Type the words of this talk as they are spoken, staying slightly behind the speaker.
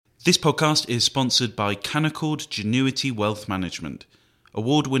This podcast is sponsored by Canaccord Genuity Wealth Management,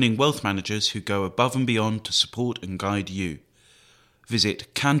 award-winning wealth managers who go above and beyond to support and guide you.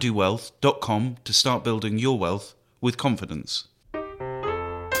 Visit candowealth.com to start building your wealth with confidence.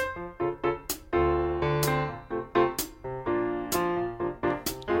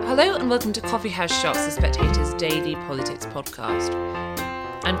 Hello and welcome to Coffee House Shots, The Spectator's daily politics podcast.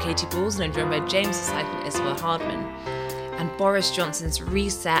 I'm Katie Balls and I'm joined by James Forsyth and Isabel Hardman. And Boris Johnson's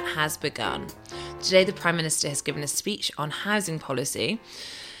reset has begun. Today the Prime Minister has given a speech on housing policy.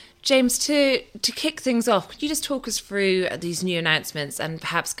 James, to kick things off, could you just talk us through these new announcements and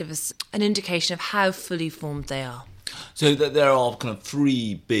perhaps give us an indication of how fully formed they are? So there are kind of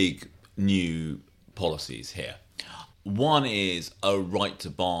three big new policies here. One is a right to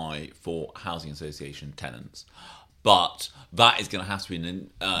buy for housing association tenants, but that is going to have to be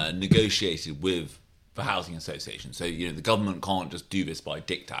negotiated with the housing association. So, the government can't just do this by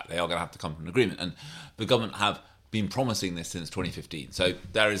diktat. They are going to have to come to an agreement. And the government have been promising this since 2015. So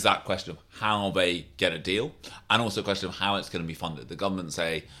there is that question of how they get a deal, and also a question of how it's going to be funded. The government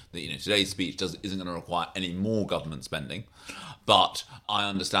say that today's speech isn't going to require any more government spending, but I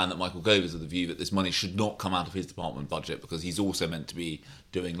understand that Michael Gove is of the view that this money should not come out of his department budget because he's also meant to be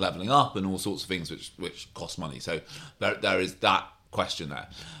doing levelling up and all sorts of things which cost money. So there is that question there.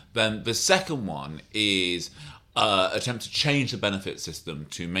 Then the second one is attempt to change the benefit system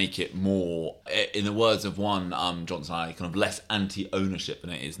to make it more, in the words of one Johnson Alley, kind of less anti-ownership than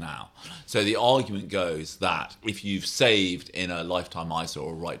it is now. So the argument goes that if you've saved in a lifetime ISA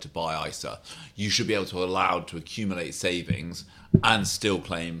or a right to buy ISA, you should be able to allowed to accumulate savings and still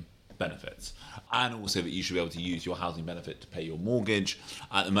claim benefits. And also that you should be able to use your housing benefit to pay your mortgage.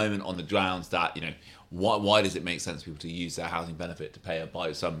 At the moment, on the grounds that, why does it make sense for people to use their housing benefit to pay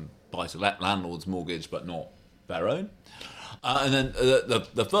some buy-to-let landlord's mortgage but not their own? And then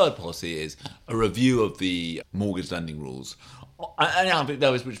the third policy is a review of the mortgage lending rules. And I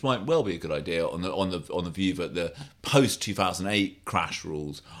think which might well be a good idea on the view that the post-2008 crash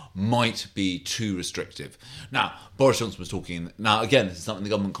rules might be too restrictive. Now, Boris Johnson was talking. Now, again, this is something the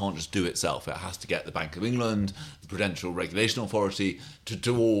government can't just do itself. It has to get the Bank of England, the Prudential Regulation Authority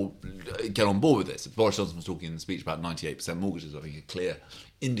to all get on board with this. Boris Johnson was talking in the speech about 98% mortgages. I think a clear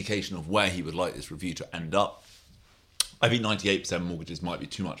indication of where he would like this review to end up. I think 98% mortgages might be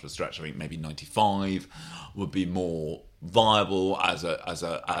too much of a stretch. I think maybe 95 would be more viable as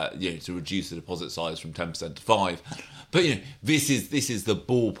a to reduce the deposit size from 10% to 5%. But this is the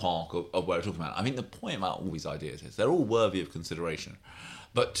ballpark of where we're talking about. I think the point about all these ideas is they're all worthy of consideration.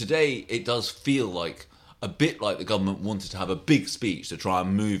 But today it does feel like a bit like the government wanted to have a big speech to try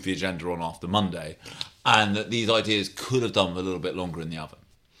and move the agenda on after Monday, and that these ideas could have done a little bit longer in the oven.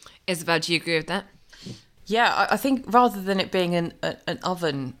 Isabel, do you agree with that? Yeah, I think rather than it being an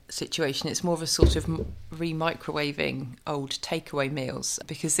oven situation, it's more of a sort of re-microwaving old takeaway meals,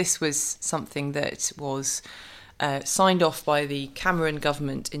 because this was something that was signed off by the Cameron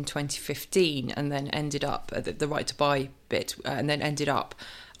government in 2015 and then ended up, the right to buy bit, and then ended up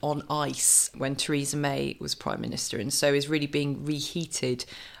on ice when Theresa May was Prime Minister, and so is really being reheated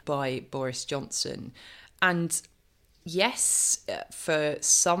by Boris Johnson. And yes, for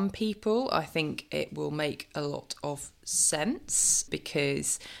some people, I think it will make a lot of sense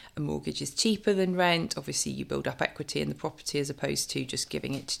because a mortgage is cheaper than rent. Obviously, you build up equity in the property as opposed to just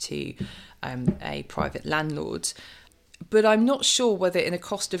giving it to a private landlord. But I'm not sure whether in a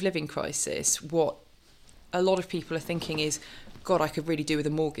cost of living crisis, what a lot of people are thinking is, God, I could really do with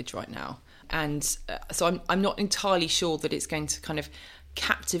a mortgage right now. And so I'm not entirely sure that it's going to kind of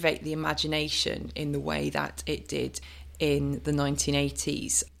captivate the imagination in the way that it did in the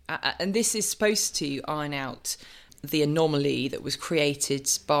 1980s. And this is supposed to iron out the anomaly that was created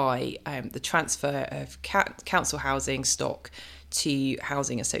by the transfer of council housing stock to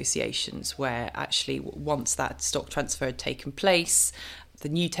housing associations, where actually once that stock transfer had taken place, the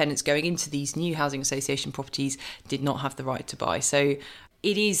new tenants going into these new housing association properties did not have the right to buy. So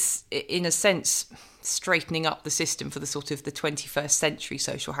it is, in a sense, straightening up the system for the sort of the 21st century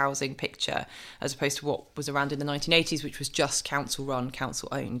social housing picture, as opposed to what was around in the 1980s, which was just council-run,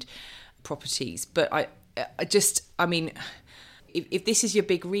 council-owned properties. But I mean, if this is your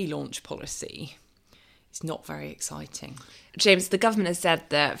big relaunch policy, it's not very exciting. James, the government has said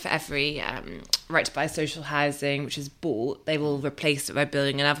that for every right to buy social housing which is bought, they will replace it by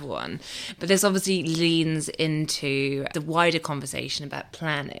building another one. But this obviously leans into the wider conversation about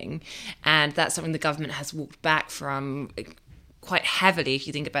planning, and that's something the government has walked back from quite heavily if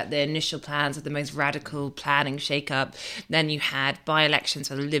you think about the initial plans of the most radical planning shake-up. Then you had by-elections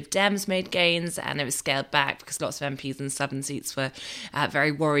where the Lib Dems made gains and it was scaled back because lots of MPs in southern seats were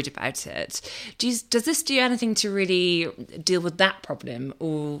very worried about it. Does this do anything to really deal with that problem,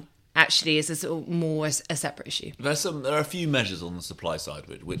 or actually is this more a separate issue? There are a few measures on the supply side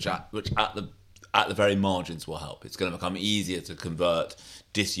which at the very margins will help. It's going to become easier to convert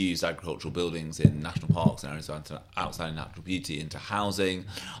disused agricultural buildings in national parks and areas of outstanding natural beauty into housing,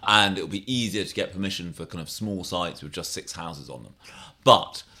 and it'll be easier to get permission for kind of small sites with just 6 houses on them.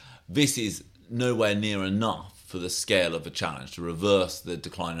 But this is nowhere near enough for the scale of the challenge to reverse the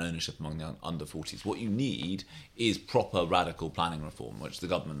decline in ownership among the under 40s. What you need is proper radical planning reform, which the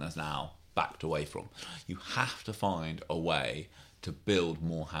government has now backed away from. You have to find a way to build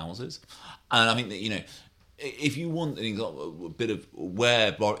more houses. And I think that, if you want an example, a bit of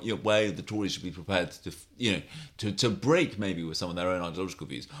where the Tories should be prepared to break maybe with some of their own ideological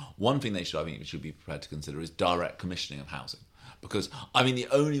views, one thing they should be prepared to consider is direct commissioning of housing. Because, the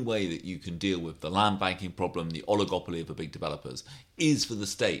only way that you can deal with the land banking problem, the oligopoly of the big developers, is for the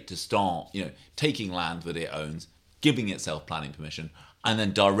state to start, taking land that it owns, giving itself planning permission, and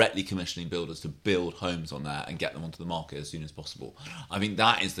then directly commissioning builders to build homes on there and get them onto the market as soon as possible. I think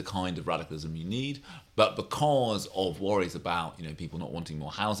that is the kind of radicalism you need. But because of worries about, people not wanting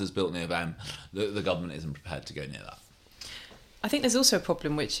more houses built near them, the government isn't prepared to go near that. I think there's also a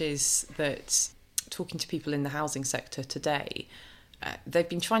problem, which is that talking to people in the housing sector today, they've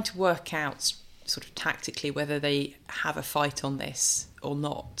been trying to work out sort of tactically whether they have a fight on this or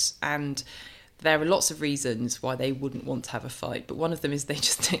not. And there are lots of reasons why they wouldn't want to have a fight, but one of them is they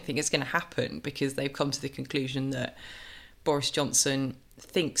just don't think it's going to happen because they've come to the conclusion that Boris Johnson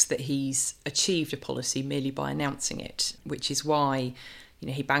thinks that he's achieved a policy merely by announcing it, which is why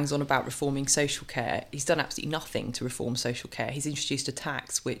he bangs on about reforming social care. He's done absolutely nothing to reform social care. He's introduced a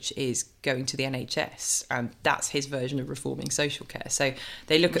tax which is going to the NHS, and that's his version of reforming social care. So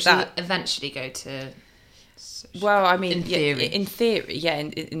they look at that. Will eventually go to... Well, in theory. In theory,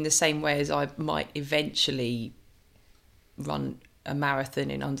 in the same way as I might eventually run a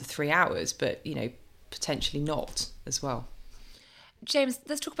marathon in under 3 hours, but, potentially not as well. James,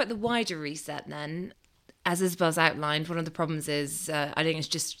 let's talk about the wider reset then. As Isabel's outlined, one of the problems is, I think it's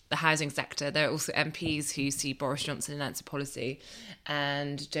just the housing sector. There are also MPs who see Boris Johnson announce a policy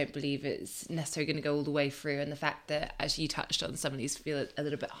and don't believe it's necessarily going to go all the way through. And the fact that, as you touched on, some of these feel a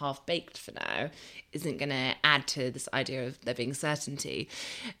little bit half-baked for now isn't going to add to this idea of there being certainty.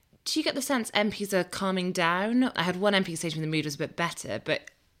 Do you get the sense MPs are calming down? I had one MP say to me the mood was a bit better,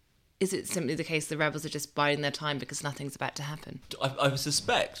 but is it simply the case the rebels are just biding their time because nothing's about to happen? I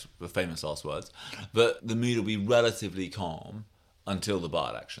suspect, the famous last words, that the mood will be relatively calm until the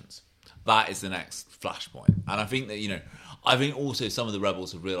by-elections. That is the next flashpoint. And I think that, I think also some of the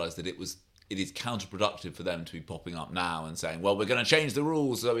rebels have realised that it is counterproductive for them to be popping up now and saying, well, we're going to change the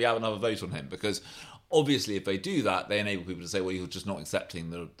rules so that we have another vote on him. Because obviously if they do that, they enable people to say, well, you're just not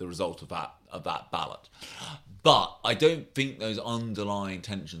accepting the result of that ballot. But I don't think those underlying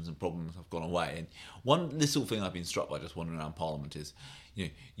tensions and problems have gone away. And one little thing I've been struck by just wandering around Parliament is,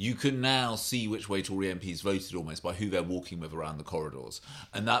 you can now see which way Tory MPs voted almost by who they're walking with around the corridors.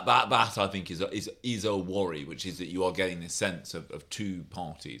 And that I think is a worry, which is that you are getting this sense of two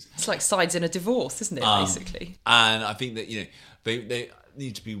parties. It's like sides in a divorce, isn't it, basically? And I think that, they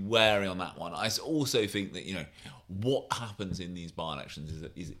need to be wary on that one. I also think that, what happens in these by-elections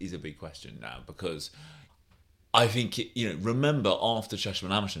is a big question now, because I think, remember after Chesham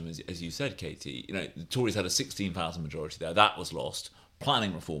and Amersham, as you said, Katie, the Tories had a 16,000 majority there. That was lost.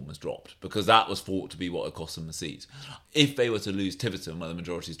 Planning reform was dropped because that was thought to be what would cost them the seat. If they were to lose Tiverton, where the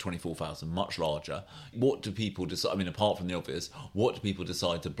majority is 24,000, much larger, what do people decide? Apart from the obvious, what do people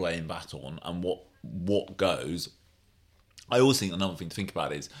decide to blame that on, and what goes? I also think another thing to think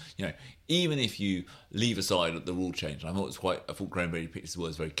about is, even if you leave aside the rule change, and I thought Graham Brady picked his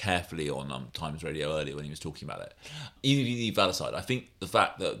words very carefully on Times Radio earlier when he was talking about it. Even if you leave that aside, I think the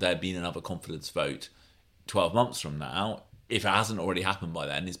fact that there'd been another confidence vote 12 months from now, if it hasn't already happened by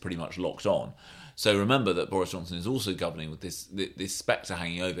then, is pretty much locked on. So remember that Boris Johnson is also governing with this spectre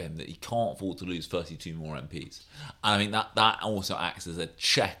hanging over him that he can't afford to lose 32 more MPs. And I think that also acts as a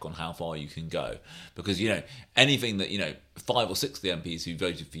check on how far you can go. Because, anything that, 5 or 6 of the MPs who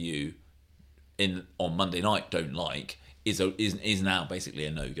voted for you on Monday night don't like is now basically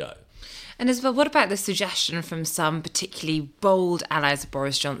a no-go. And Isabel, what about the suggestion from some particularly bold allies of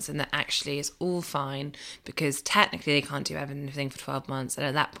Boris Johnson that actually it's all fine because technically they can't do everything for 12 months, and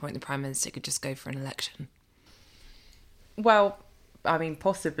at that point the Prime Minister could just go for an election? Well,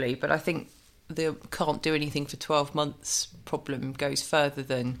 possibly, but I think the can't do anything for 12 months problem goes further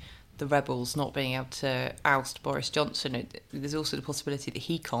than the rebels not being able to oust Boris Johnson. There's also the possibility that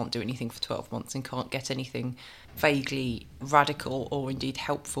he can't do anything for 12 months and can't get anything vaguely radical or indeed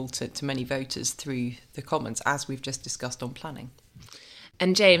helpful to many voters through the Commons, as we've just discussed on planning.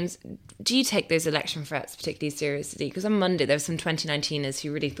 And James, do you take those election threats particularly seriously? Because on Monday there were some 2019ers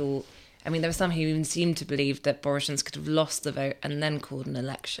who really thought, I mean, there were some who even seemed to believe that Boris Johnson could have lost the vote and then called an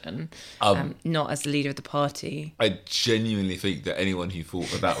election, not as the leader of the party. I genuinely think that anyone who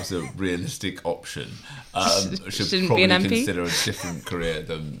thought that was a realistic option should probably consider a different career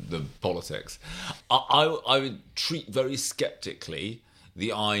than politics. I would treat very sceptically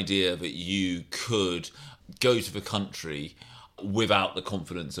the idea that you could go to the country without the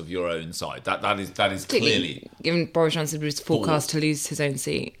confidence of your own side. That is clearly, given Boris Johnson was forecast to lose his own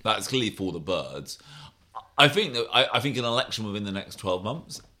seat, that's clearly for the birds. I think an election within the next 12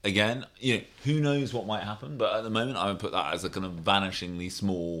 months, again, who knows what might happen, but at the moment I would put that as a kind of vanishingly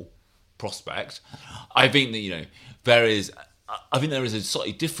small prospect. I think that there is a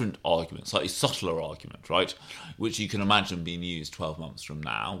slightly different argument, slightly subtler argument, right, which you can imagine being used 12 months from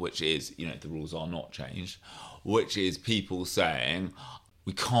now, which is, the rules are not changed, which is people saying,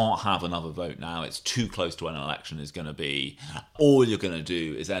 we can't have another vote now, it's too close to when an election is going to be. All you're going to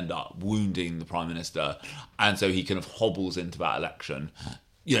do is end up wounding the Prime Minister, and so he kind of hobbles into that election.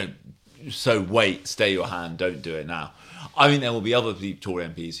 So wait, stay your hand, don't do it now. I mean, there will be other Tory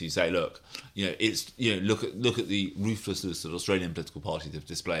MPs who say, look, look at the ruthlessness that Australian political parties have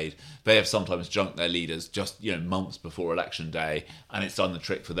displayed. They have sometimes junked their leaders just months before election day, and it's done the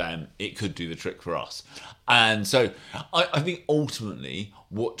trick for them. It could do the trick for us. And so I think ultimately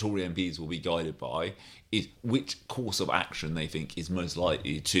what Tory MPs will be guided by is which course of action they think is most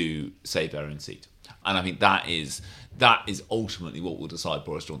likely to save their own seat. And I think that is ultimately what will decide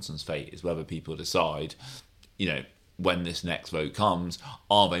Boris Johnson's fate, is whether people decide, when this next vote comes,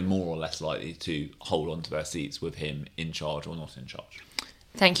 are they more or less likely to hold on to their seats with him in charge or not in charge.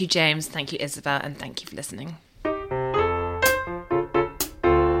 Thank you, James. Thank you, Isabel. And thank you for listening.